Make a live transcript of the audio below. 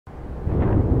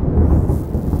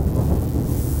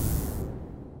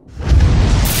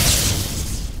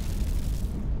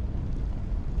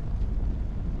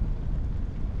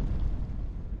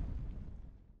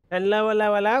Hello,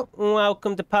 hello, hello.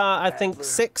 Welcome to part, I think,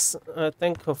 6, or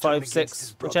 5,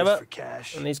 6, whichever.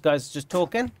 And these guys are just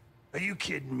talking. Are you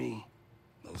kidding me?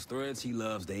 Those threads he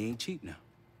loves, they ain't cheap now.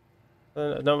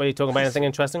 Not really talking about anything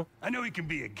interesting. I know he can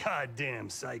be a goddamn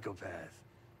psychopath.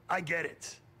 I get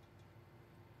it.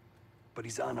 But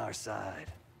he's on our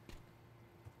side.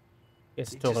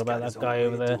 Yes, talking about that guy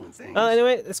over there.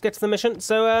 Anyway, let's get to the mission.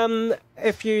 So,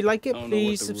 if you like it,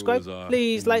 please subscribe.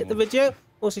 Please like the video.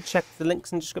 Also, check the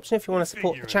links in the description if you want to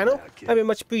support the channel. That'd be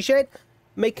much appreciated.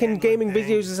 Making gaming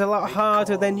videos is a lot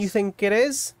harder than you think it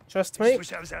is. Trust me.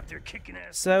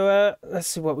 So, let's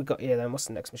see what we got here then. What's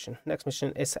the next mission? Next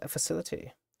mission is a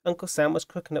facility. Uncle Sam was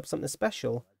cooking up something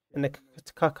special in the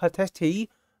Kakateti.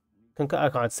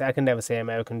 I can never say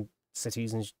American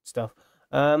cities and stuff.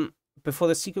 Before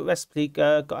the secret recipe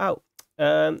got out.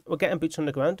 We're getting boots on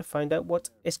the ground to find out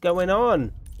what is going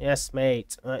on. Yes,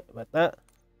 mate. Right, about that.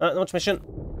 Launch mission.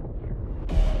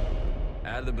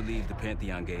 Adler believed the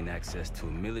Pantheon gained access to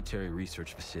a military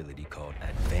research facility called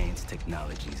Advanced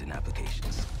Technologies and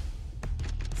Applications.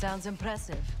 Sounds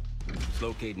impressive. It's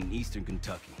located in eastern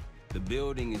Kentucky. The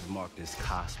building is marked as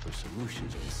Cosper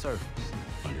Solutions on the surface.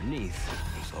 Underneath,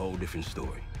 it's a whole different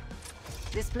story.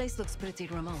 This place looks pretty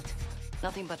remote.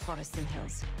 Nothing but forests and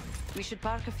hills. We should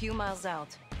park a few miles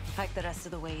out, hike the rest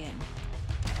of the way in.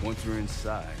 Once we're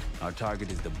inside, our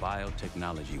target is the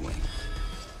biotechnology wing.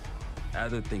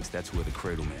 Adler thinks that's where the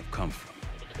Cradle may have come from.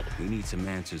 We need some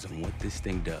answers on what this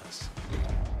thing does.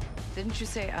 Didn't you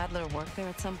say Adler worked there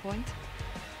at some point?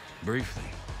 Briefly,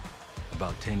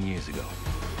 about 10 years ago.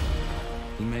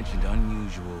 He mentioned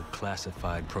unusual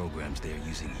classified programs there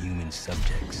using human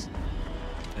subjects.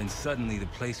 Then suddenly the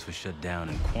place was shut down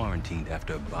and quarantined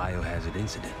after a biohazard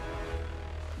incident.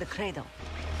 The Cradle.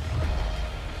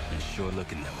 It's sure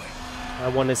looking that way. I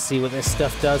want to see what this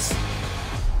stuff does.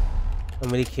 I'm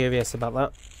really curious about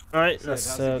that. Alright,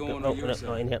 let's go. Oh, no,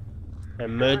 not in here.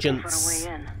 Emergence.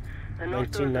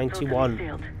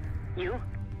 1991. You?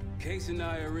 Case and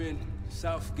I are in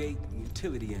Southgate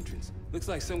utility entrance. Looks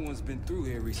like someone's been through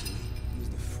here recently. Use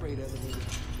the freight elevator.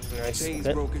 Nice. Chain's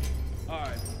broken.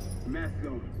 Alright, mask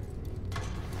on.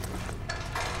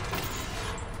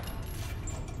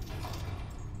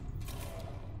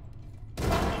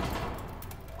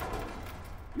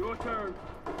 Your turn.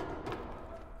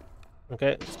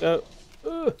 Okay, let's go.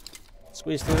 Ooh.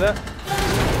 Squeeze through that.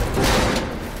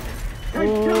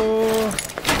 Oh.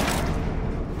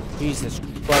 Jesus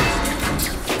Christ.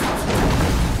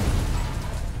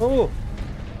 Oh.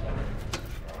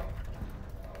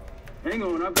 Hang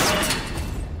on, I've got...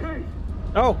 Hey.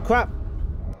 Oh, crap.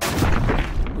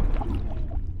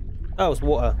 Oh, it's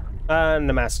water. And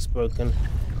the mask's broken.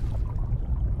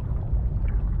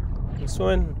 This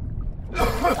one.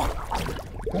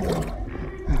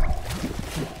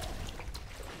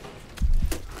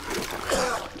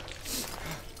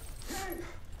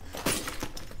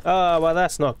 Oh, well,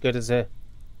 that's not good, is it?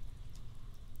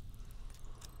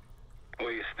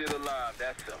 Well, you're still alive,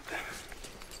 that's something.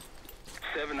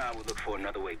 7 I will look for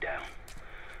another way down.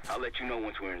 I'll let you know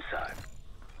once we're inside.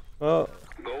 Oh,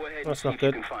 go ahead that's and not see if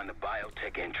good. you can find the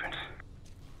biotech entrance.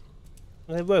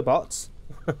 Are they robots?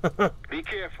 Be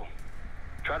careful.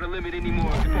 Try to limit any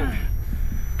more exposure.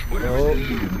 Whatever's in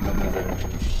here.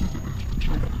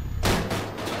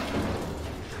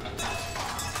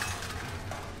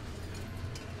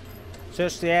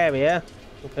 Search the area.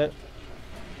 Okay.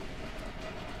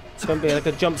 It's gonna be like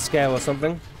a jump scare or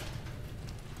something.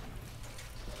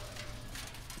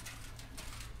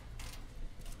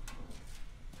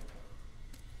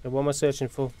 Okay, what am I searching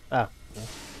for? Ah. Okay.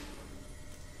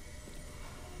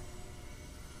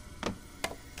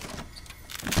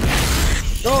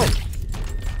 Oh!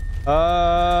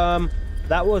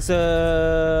 That was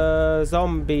a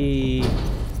zombie.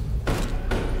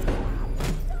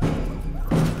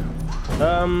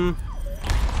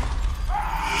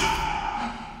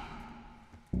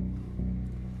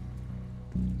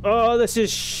 Oh, this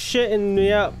is shitting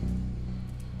me up.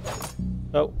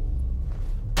 Oh.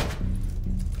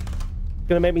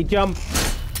 Gonna make me jump.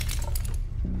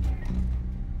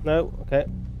 No, okay.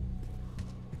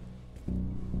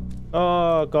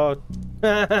 Oh, God.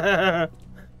 I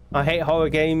hate horror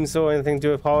games or anything to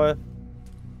do with horror.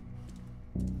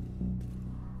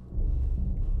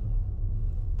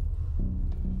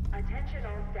 Attention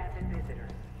all staff and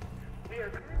visitors. We are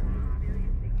currently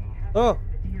experiencing a Oh. hazardous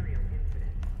material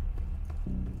incident.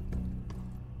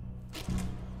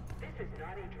 This is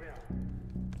not a drill.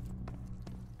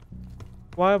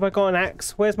 Why have I got an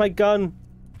axe? Where's my gun?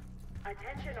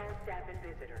 Attention all staff and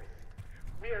visitors.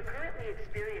 We are currently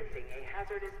experiencing a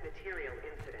hazardous material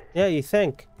incident. Yeah, you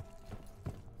think.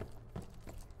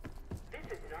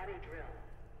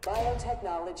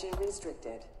 Biotechnology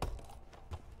restricted.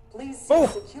 Please seek Oh!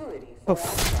 security for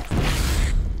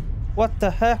access. What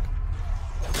the heck?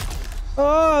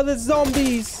 Oh, the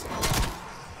zombies!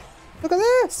 Look at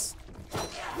this!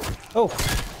 Oh.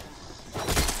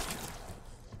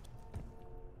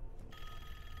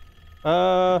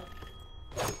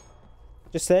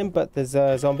 Just saying, but there's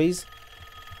zombies.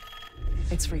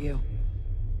 It's for you.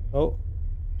 Oh.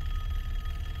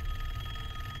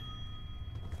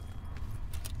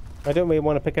 I don't really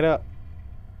want to pick it up.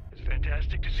 It's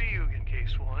fantastic to see you again,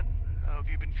 Case-1. How have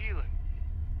you been feeling?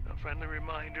 A friendly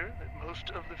reminder that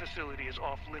most of the facility is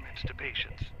off limits to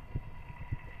patients.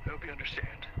 I hope you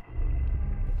understand.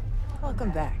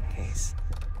 Welcome back, Case.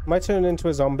 Am I turning into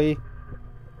a zombie?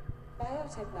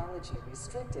 Biotechnology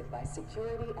restricted by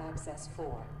Security Access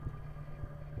 4.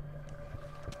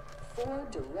 4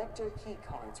 director key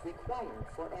cards required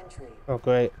for entry. Oh,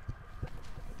 great.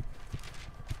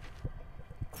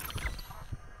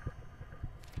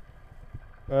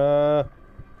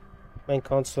 Main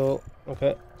console.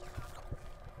 Okay.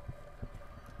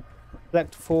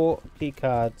 Select 4 key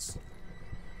cards.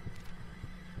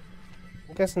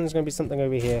 I'm guessing there's going to be something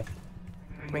over here.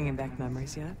 Bringing back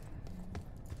memories yet?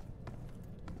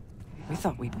 We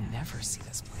thought we'd never see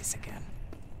this place again.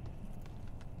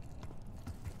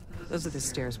 Those are the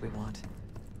stairs we want.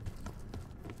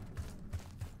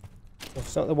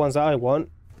 It's not the ones that I want.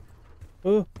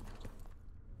 Ooh.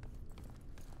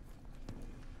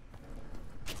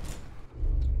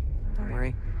 Don't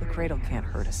worry, the cradle can't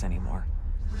hurt us anymore.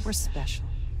 We're special.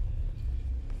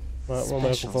 Right, what am I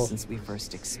looking Special for? since we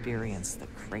first experienced the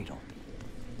cradle.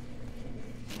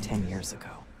 10 years ago.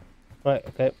 Right,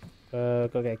 okay. Go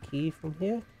get a key from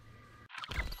here.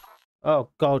 Oh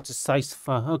god,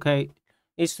 decipher. Okay.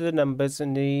 Each of the numbers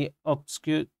in the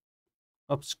obscured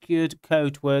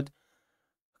code word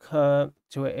to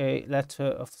a letter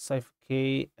of the cipher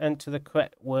key. Enter the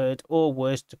correct word or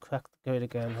words to crack the code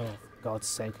again. Oh, for God's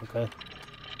sake, okay.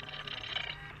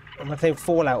 Am I playing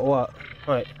Fallout or what?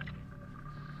 Right.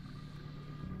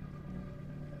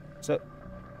 So...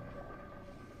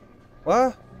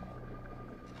 What?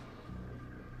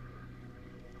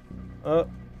 Oh.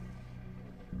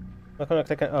 Why can't I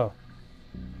click it? Oh.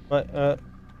 Right,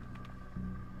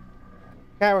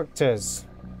 characters.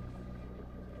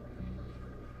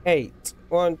 8.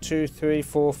 1, 2, 3,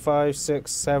 4, 5,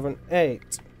 6, 7,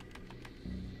 8.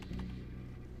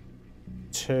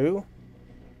 2.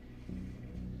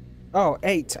 Oh,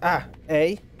 8. Ah,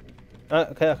 A.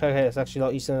 Okay. It's actually a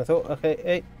lot easier than I thought. Okay,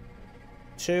 8.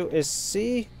 2 is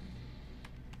C.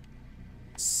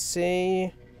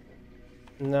 C.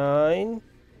 9.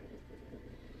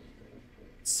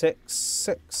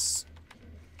 6.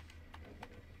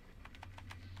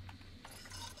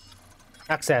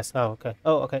 Access. Oh, okay.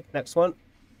 Oh, okay. Next one.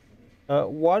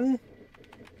 1.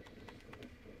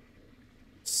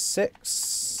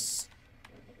 6.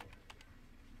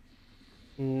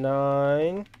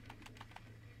 9.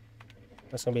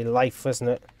 That's gonna be life, isn't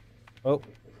it? Oh,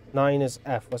 9 is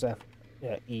F. What's F?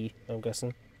 Yeah, E, I'm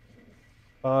guessing.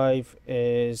 5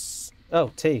 is...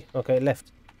 Oh, T. Okay,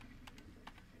 left.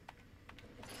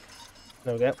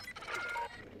 There we go.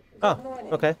 Oh,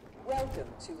 okay. Welcome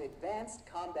to Advanced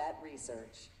Combat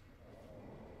Research.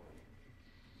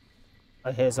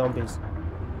 I hear zombies.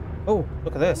 Oh,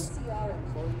 look at this. PCR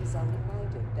employees are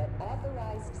reminded that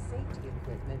authorized safety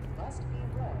equipment must be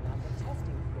run on the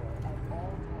testing floor at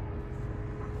all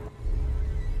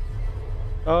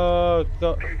times. Oh,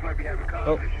 God.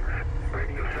 Oh.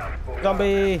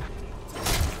 Zombie!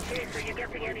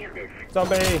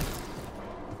 Zombie!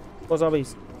 More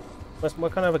zombies.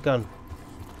 What kind of a gun?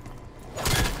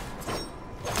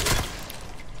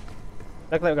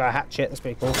 Look like we got a hatchet, that's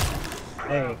pretty cool.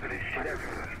 Hey.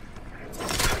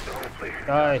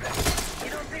 Die.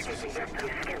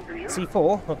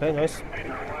 C4? Okay, nice.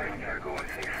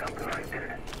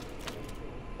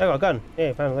 I got a gun.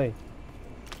 Yeah, finally.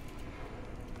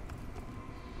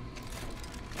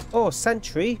 Oh,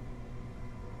 sentry.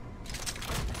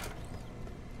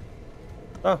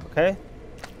 Oh, okay.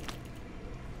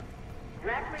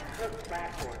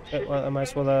 Okay, well, I might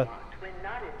as well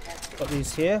put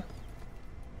these here.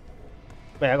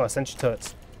 Wait, I got a sentry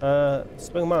turrets.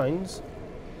 Spring mines.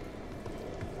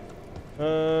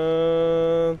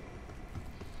 Lift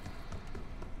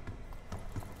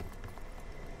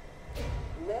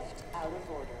out of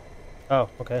order. Oh,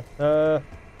 okay.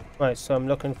 Right, so I'm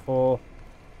looking for...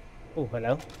 Oh,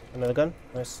 hello. Another gun.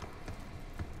 Nice.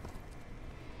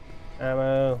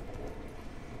 Ammo.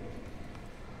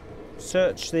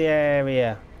 Search the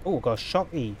area. Oh, got a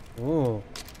shotty. Ooh.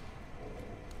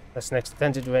 That's an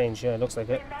extended range. Yeah, looks like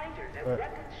it. Reminder that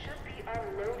weapons should be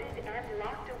unloaded and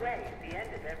locked away at the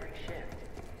end of every shift.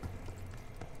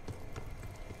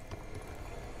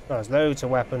 Oh, there's loads of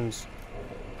weapons.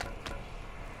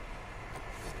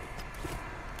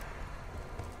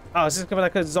 Oh, is this gonna be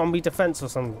like a zombie defense or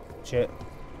some shit?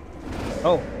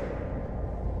 Oh.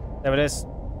 There it is.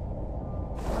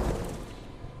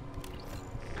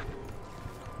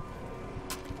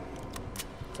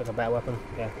 It's like a better weapon.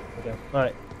 Yeah, there we go.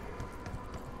 Alright.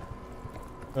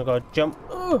 I gotta jump.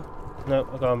 Oh! No,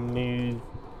 I gotta move.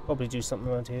 Probably do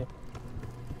something around here.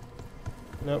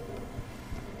 Nope.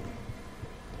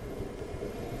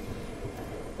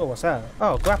 Oh, what's that?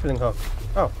 Oh, grappling hook.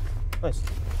 Oh, nice.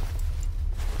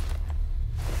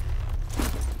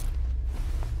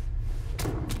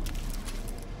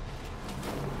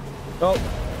 Oh,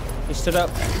 he stood up.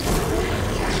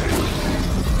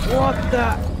 What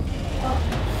the?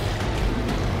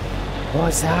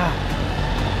 What's that?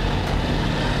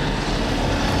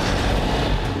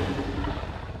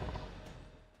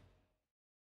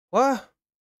 What?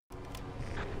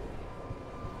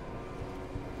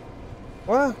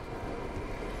 What?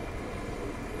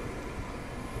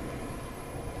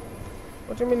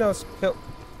 What do you mean I was killed?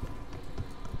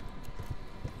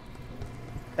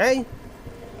 Hey?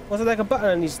 Was it like a button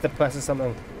I needs to press or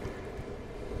something?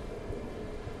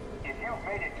 If you've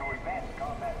made it to advanced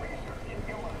combat research,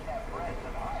 you must have friends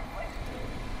in high places.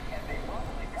 And they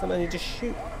probably Something I need to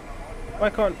shoot. Why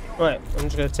can't... Right, I'm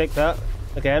just going to take that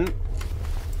again.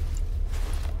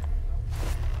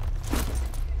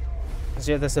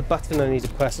 Yeah, there's a button I need to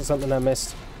press or something I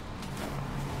missed.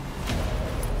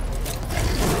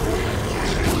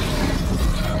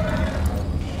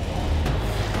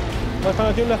 Why can't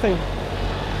I do nothing?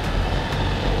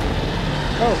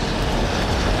 Oh.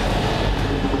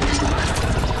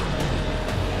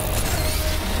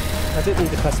 I didn't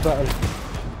need to press the button.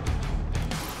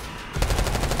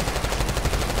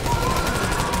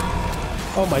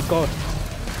 Oh my god.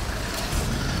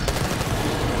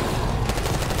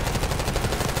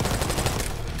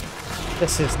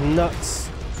 This is nuts.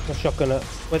 The shotgun nuts.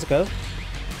 Where'd it go?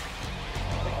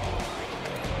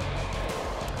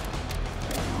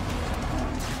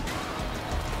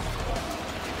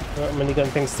 Right, minigun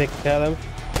things to take care of them.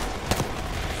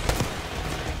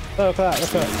 Oh, look at that,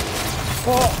 look at that.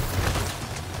 Oh!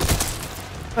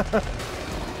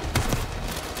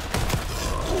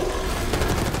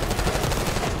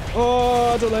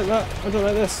 Oh, I don't like that. I don't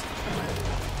like this.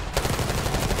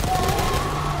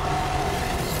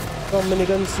 Go on,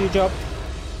 miniguns, do your job.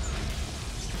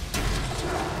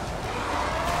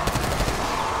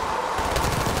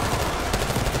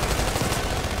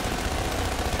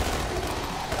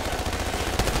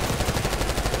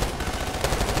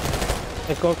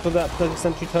 Thank God for that bloody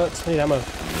sentry turret. I need ammo.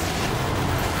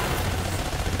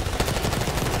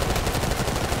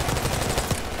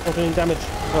 Not doing damage.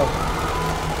 Oh.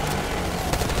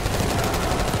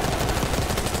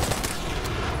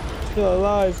 Still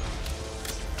alive.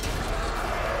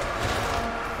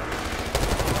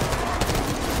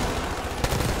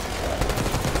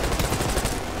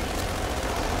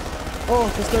 Oh,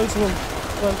 there's loads of them.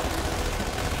 Come on.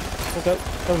 Okay,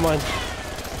 never mind.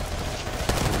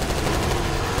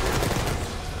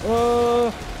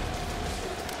 Oh.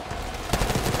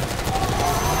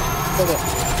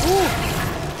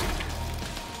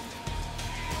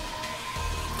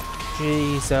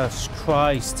 Jesus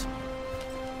Christ.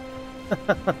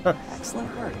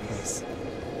 Excellent work, Case.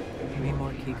 3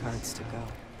 more key cards to go.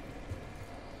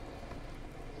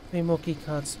 3 more key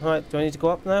cards. Alright, do I need to go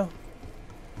up now?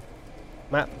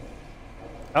 Map.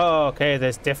 Oh, okay,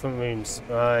 there's different rooms.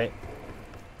 Right.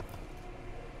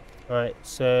 Right,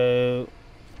 so...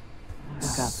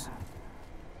 Look up.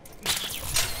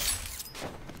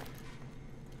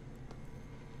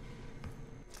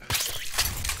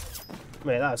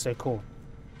 Mate, that's so cool.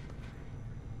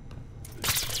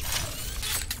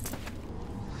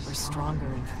 We're stronger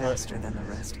and faster than the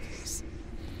rest, Case.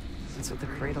 That's what the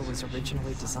Cradle was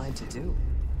originally designed to do.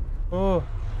 Oh.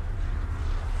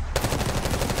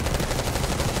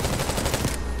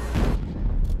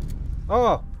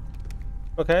 Oh.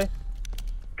 Okay.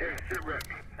 Okay, sit rep.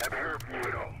 Haven't heard from you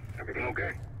at all. Everything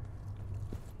okay?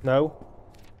 No.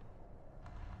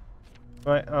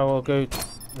 Right, I will go...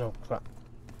 No, crap.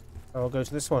 I will go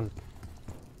to this one.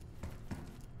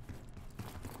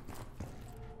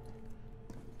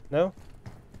 No?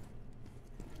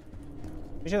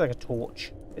 We should have like a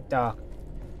torch. A bit dark.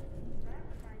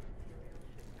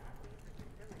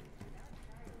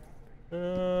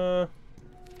 No,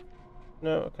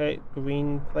 okay.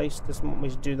 Green place doesn't want me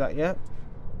to do that yet.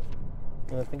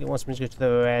 I think it wants me to go to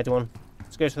the red one.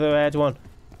 Let's go to the red one.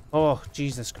 Oh,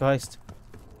 Jesus Christ.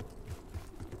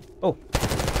 Oh.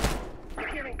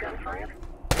 Hearing gunfire?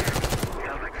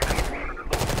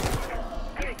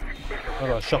 I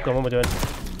got a shotgun. What am I doing?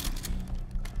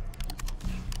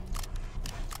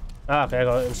 Ah, okay, I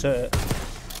got to insert it.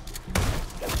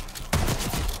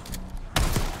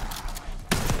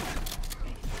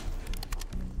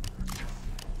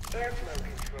 Airflow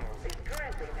control is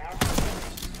currently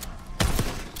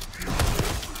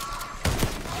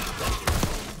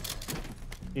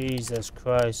malfunctioning. Jesus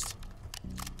Christ.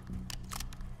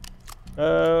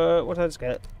 What did I just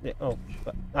get? Yeah, oh,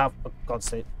 for God's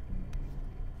sake.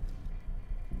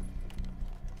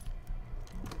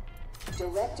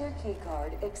 Director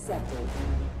keycard accepted.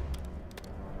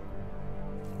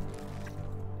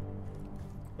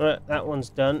 Alright, that one's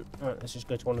done. Alright, let's just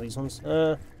go to one of these ones.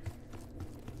 Upon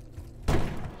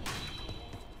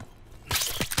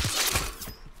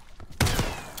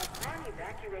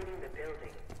evacuating the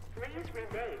building, please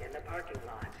remain in the parking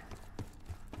lot.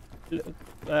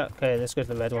 Okay, let's go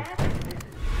to the red one.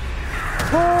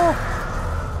 Oh!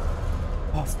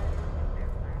 Oh,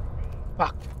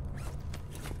 fuck.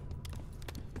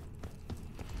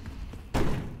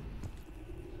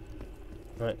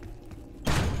 Right.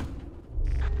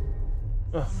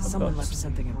 Oh, Someone left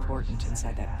something important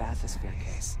inside that bathysphere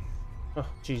case. Oh,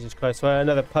 Jesus Christ. Well,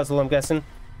 another puzzle, I'm guessing.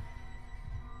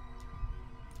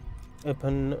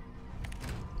 Open.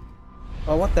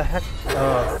 Oh, what the heck?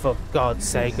 Oh, for God's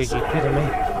sake, are you kidding me?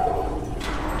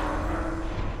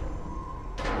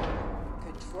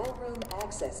 Control room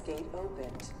access gate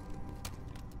opened.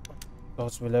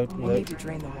 God's reload. We'll need to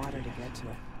drain the water to get to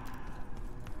it.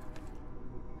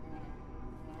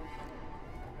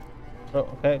 Oh,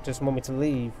 okay, just want me to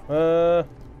leave.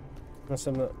 That's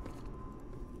something.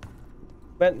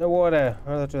 Vent the water.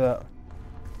 How do I do that?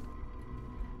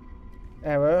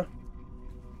 Error.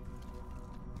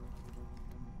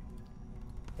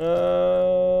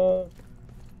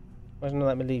 Why didn't it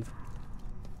let me leave?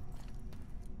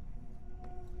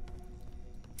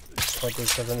 I do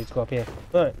because I need to go up here.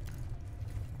 Right.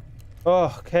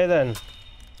 Oh, okay then. Let's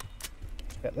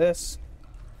get this.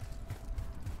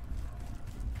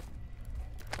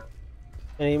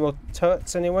 Any more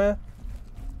turrets anywhere?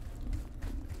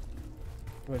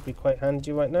 Would be quite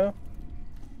handy right now.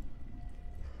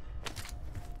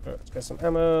 Right, let's get some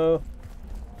ammo.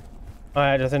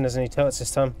 Alright, I don't think there's any turrets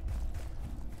this time.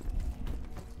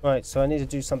 Right, so I need to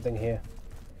do something here.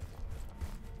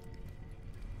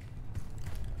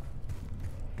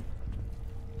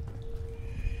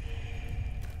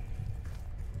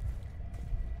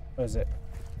 Where is it?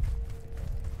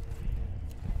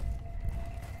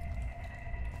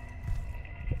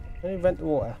 Let me vent the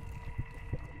water.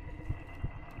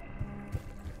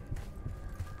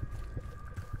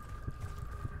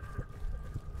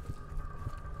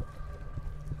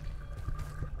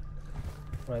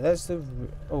 Right, there's the...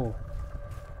 Oh.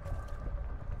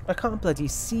 I can't bloody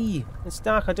see. It's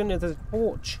dark. I don't know if there's a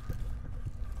porch.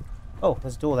 Oh,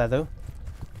 there's a door there, though.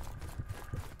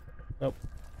 Nope.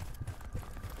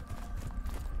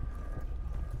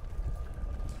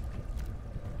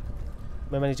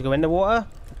 Maybe I need to go in the water?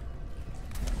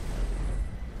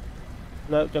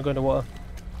 No, don't go in the water.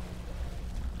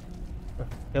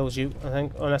 Kills you, I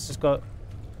think. Unless it's got...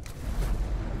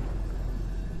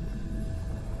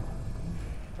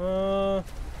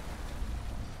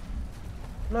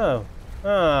 No.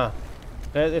 Ah.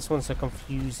 Okay, this one's a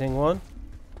confusing one.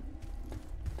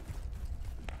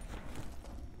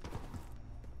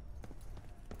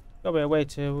 Gotta be a way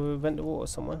to vent the water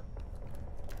somewhere.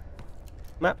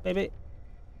 Map, maybe?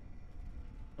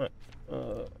 Right.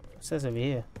 It says over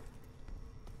here.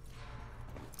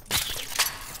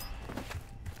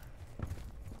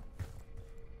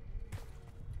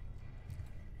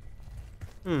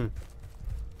 Hmm.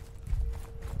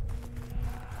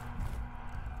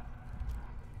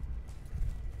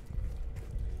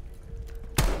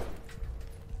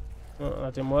 Oh,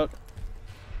 that didn't work.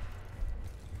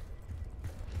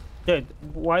 Dude,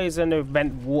 why is there no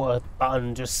vent water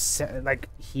button just set like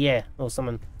here or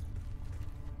something?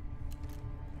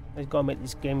 They've got to make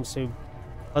this game so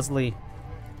puzzly.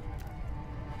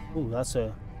 Ooh, that's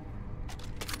a...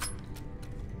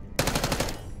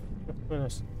 Very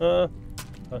nice.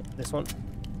 This one.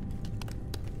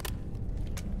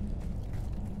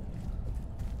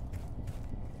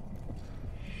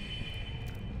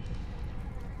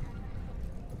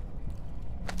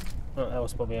 Oh, that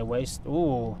was probably a waste.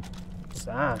 Ooh, what's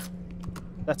that?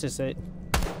 That is it.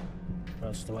 Oh,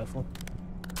 it's just a rifle.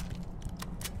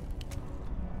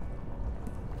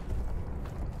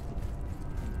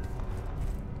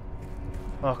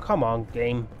 Oh, come on,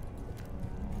 game.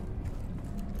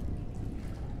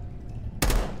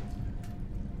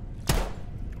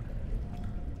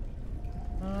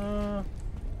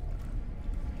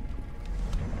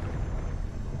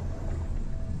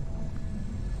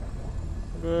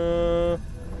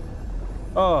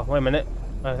 Oh, wait a minute.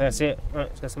 I think I see it. Alright,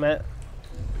 let's get some air.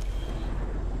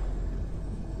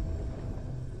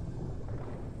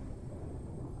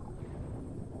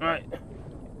 Alright.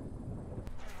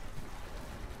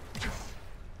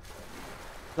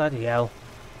 Bloody hell.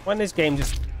 When this game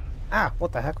just... Ah,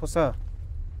 what the heck was that?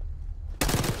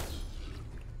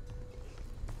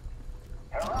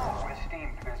 Hello,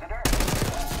 esteemed visitor.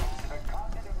 Welcome to the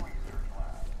Cognitive Research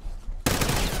Lab.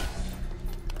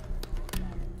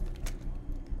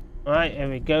 Alright, here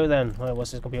we go then. Alright, what's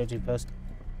this computer do first?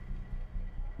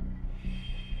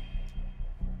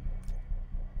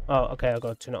 Oh, okay, I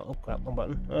got to not. Oh crap, one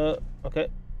button. Okay.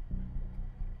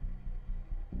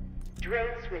 Drone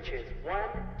switches 1,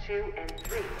 2, and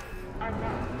 3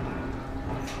 unlocked.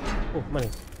 Oh, money.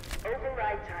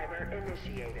 Override timer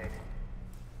initiated.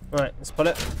 Alright, let's pull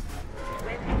it.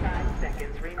 25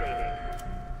 seconds remaining.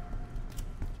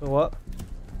 For what?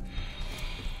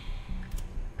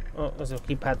 Oh, there's a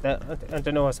keypad there. I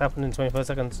don't know what's happened in 25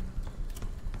 seconds.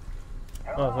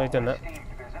 Oh, I've already done that. 10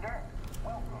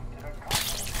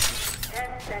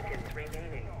 seconds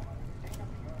remaining.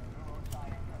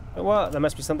 What? There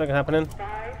must be something happening.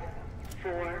 5,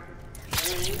 4,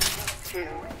 3, 2, 1.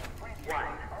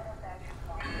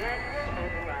 Manual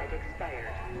override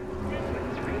expired.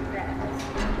 Sequence reset.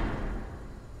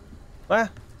 What?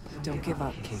 Don't give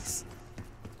up, Case.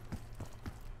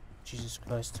 Jesus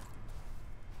Christ.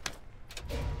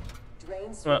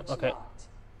 Drain switch Right, okay. locked.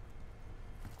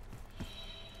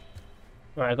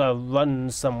 Right, I gotta run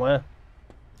somewhere.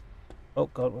 Oh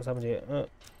god, what's happened here?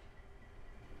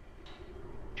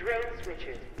 Drone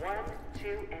switches 1,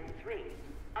 2, and 3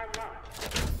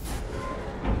 unlocked.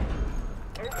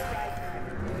 Override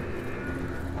timer.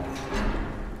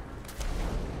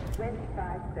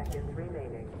 25 seconds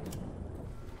remaining.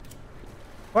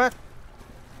 What?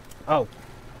 Oh.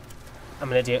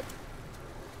 I'm an idiot.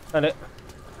 Found it.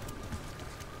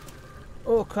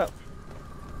 Oh crap.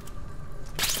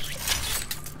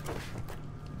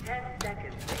 10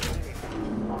 seconds remaining.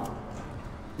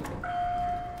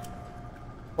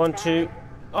 1, 2.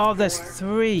 Oh, there's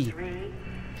 3. 3,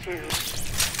 2,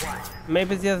 1.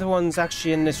 Maybe the other one's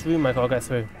actually in this room I gotta get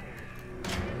through.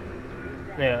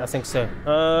 Yeah, I think so.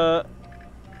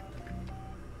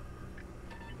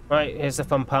 Right, here's the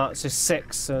fun part. So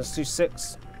 6. So let's do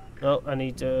 6. Oh, I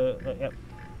need yep.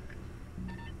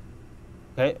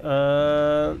 Okay,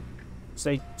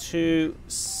 say 2,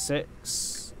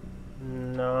 6,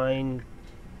 9,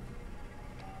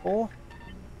 4.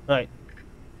 Right.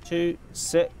 2,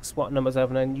 6. What numbers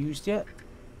haven't I used yet?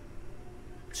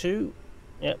 2.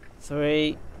 Yep.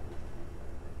 3,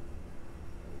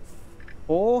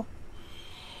 4,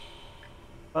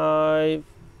 5,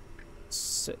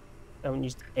 6. I haven't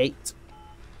used 8,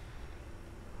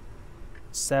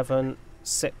 7,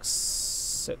 6,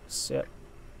 6. Yep.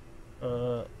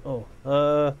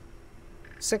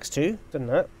 6, 2. Done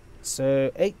that.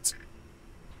 So 8.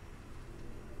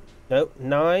 No,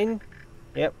 9.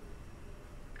 Yep.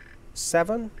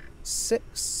 7,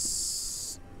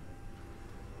 6.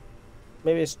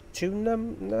 Maybe it's 2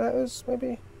 letters,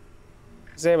 maybe?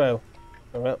 0.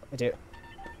 Oh well, idiot.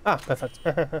 Ah, perfect.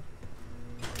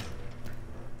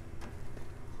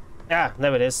 Ah,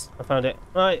 there it is. I found it.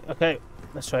 Right, okay.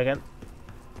 Let's try again.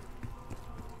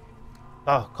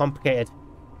 Oh, complicated.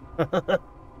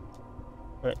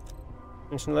 Right.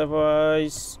 Mission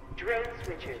level-wise. Drone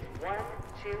switches 1,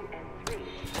 2, and 3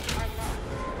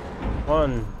 unlocked.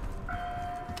 1,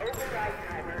 Override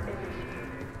timer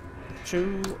initiated.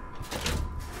 2.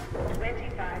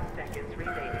 25 seconds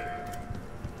remaining.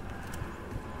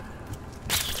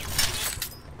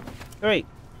 3.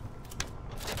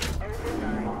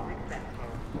 Override successful.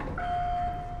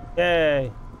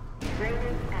 Yay.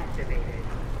 Training activated.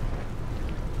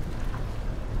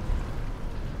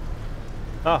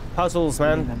 Oh, puzzles,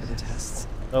 man. Remember the tests?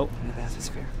 Oh. In the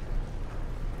bathysphere.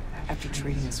 After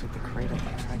treating us with the cradle,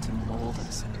 they tried to mold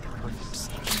us into the perfect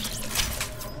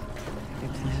subject. They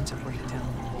planned to break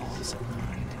down the walls of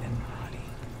mind and body.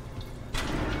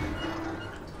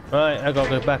 Right, I gotta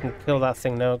go back and kill that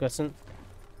thing now, I'm guessing.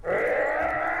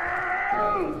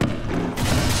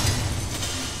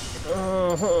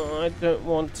 Oh, I don't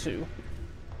want to.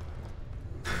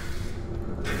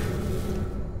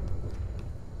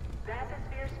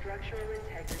 Bathysphere structural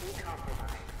integrity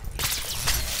compromised.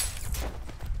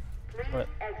 Please Right.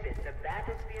 exit the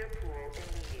bathysphere pool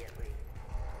immediately.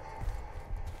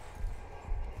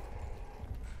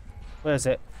 Where is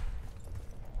it?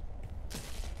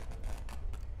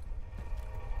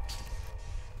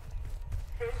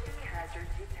 Safety hazard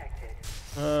detected.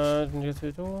 Can you go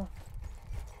through the door?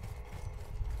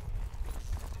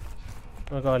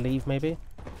 I gotta leave, maybe?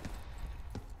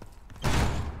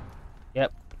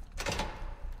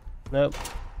 Nope,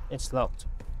 it's locked.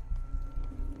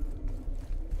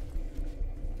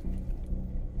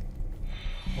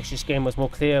 Wish this game was more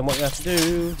clear on what you have to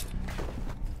do.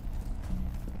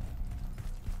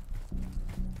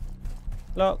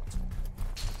 Locked.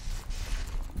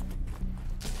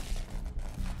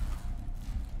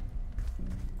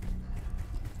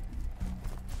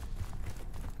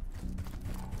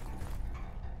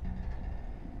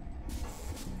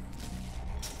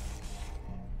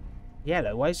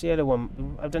 Yellow? Why is the yellow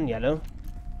one? I've done yellow.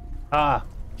 Ah!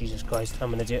 Jesus Christ,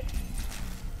 I'm an idiot.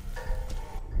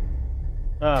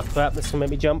 Ah, crap, this will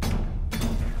make me jump.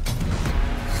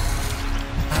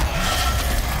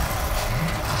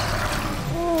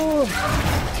 Oh.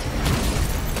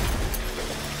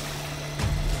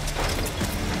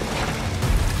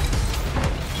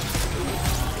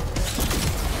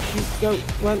 Go,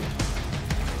 run.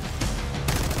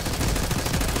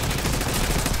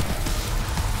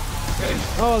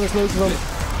 Oh, there's loads of them.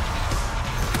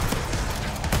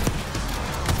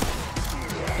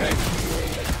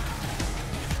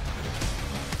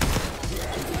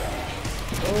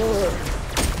 Oh.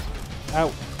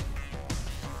 Ow.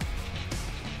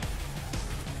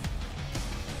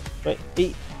 Right,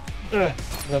 eat.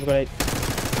 Another grenade.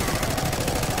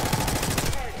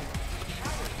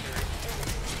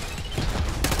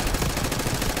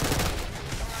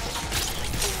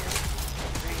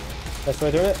 That's why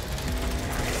I'm doing it.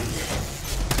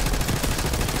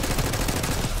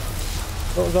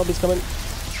 Oh, zombies coming.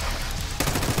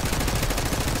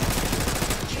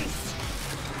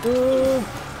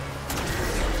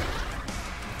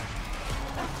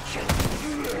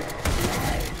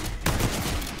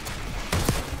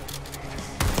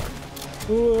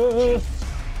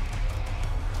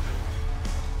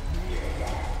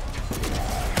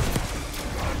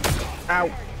 Ow!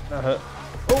 That hurt.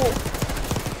 Oh!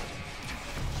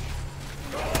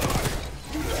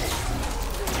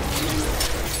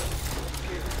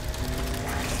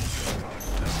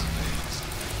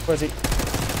 Where's he?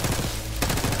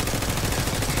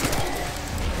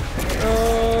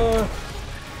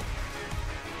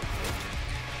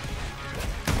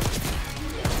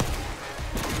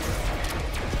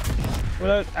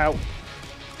 Reload. Ow.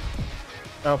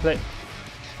 Now play.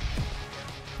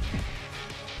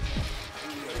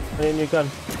 I need a new gun.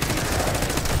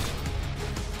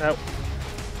 Ow.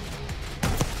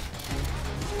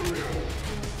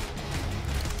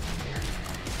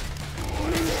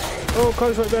 Oh,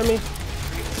 close right behind me.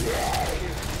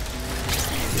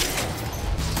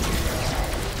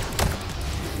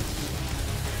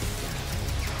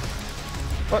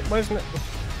 What? Why isn't it?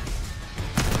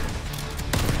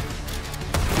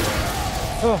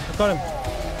 Oh, I got him.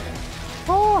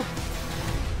 Oh!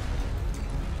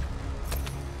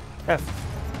 F.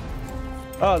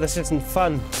 Oh, this isn't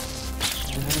fun.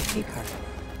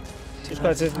 This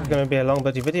guys is going to be a long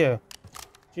bloody video.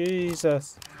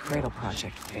 Jesus. Cradle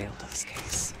Project failed this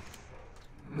case.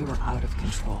 We were out of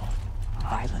control,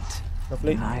 violent,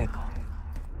 Lovely. maniacal,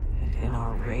 and in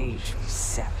our rage we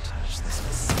sabotaged this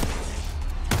facility,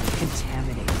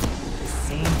 contaminated the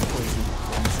same poison that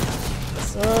runs in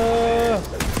our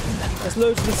veins. There's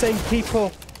loads of the same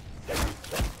people.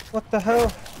 What the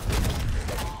hell?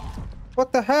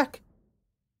 What the heck?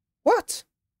 What?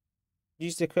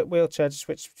 Use the equipped wheelchair to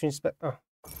switch between oh.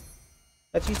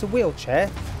 Let's use the wheelchair.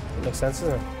 That makes sense,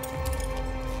 doesn't it?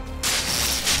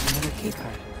 Another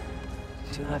keycard.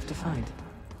 2 left to find.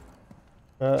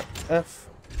 F.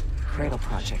 Cradle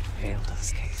Project failed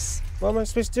this case. What am I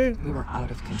supposed to do? We were out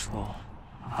of control,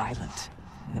 violent,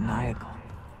 maniacal,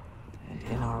 and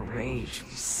in our rage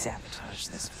we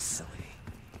sabotaged this facility,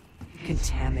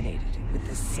 contaminated it with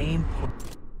the same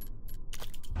poison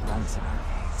that runs in our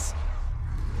veins.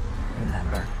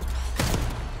 Remember?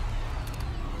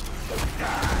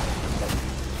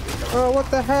 Oh,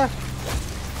 what the heck?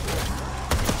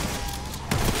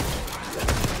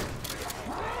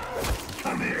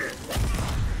 Come here.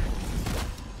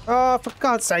 Oh, for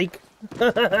God's sake.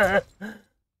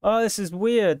 Oh, this is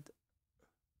weird.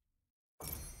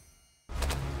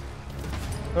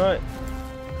 Alright.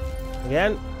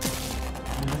 Again.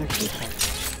 Another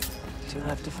keycard. 2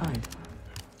 left to find.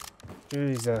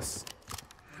 Jesus.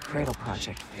 Cradle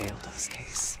Project failed this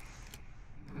case.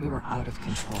 We were out of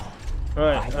control.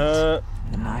 Alright,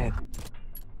 maniacal.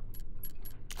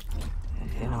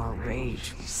 And in our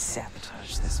rage, we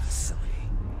sabotaged this facility.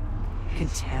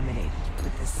 Contaminated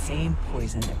with the same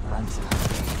poison that runs in our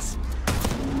veins.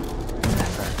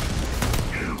 Remember?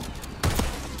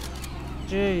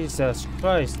 Jesus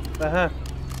Christ, what the heck?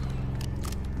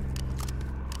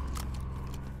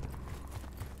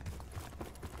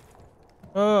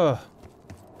 Oh.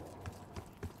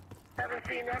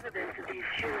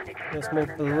 There's more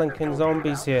blinking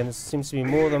zombies here, and there seems to be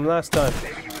more of them last time.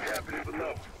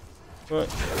 Right.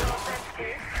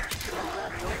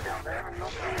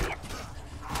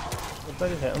 I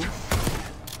better hit him.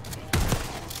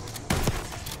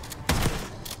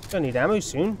 Gonna need ammo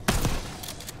soon.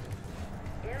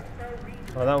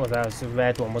 Oh, that was the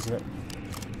red one, wasn't it?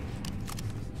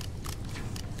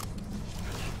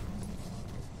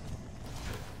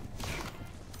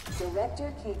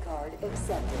 Director keycard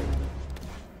accepted.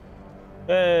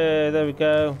 Hey, there we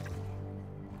go.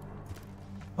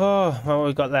 Oh, what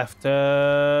we got left?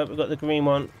 We got the green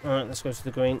one. Alright, let's go to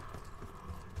the green.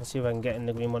 Let's see if I can get in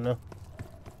the green one now.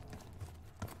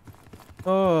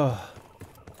 Oh.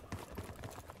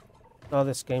 Oh,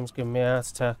 this game's giving me a heart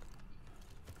attack.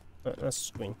 Right, that's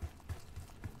screen.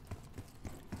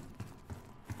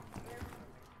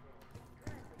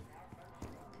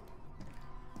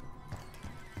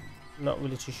 Not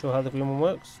really too sure how the green one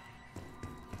works.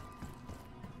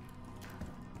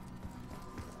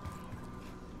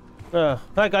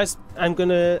 Alright guys, I'm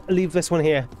gonna leave this one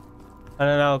here. And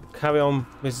then I'll carry on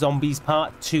with Zombies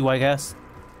Part 2, I guess.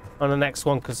 On the next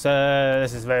one, because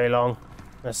this is very long.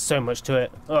 There's so much to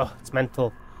it. Oh, it's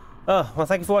mental. Oh, well,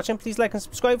 thank you for watching. Please like and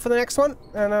subscribe for the next one.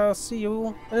 And I'll see you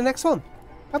all in the next one.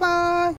 Bye-bye!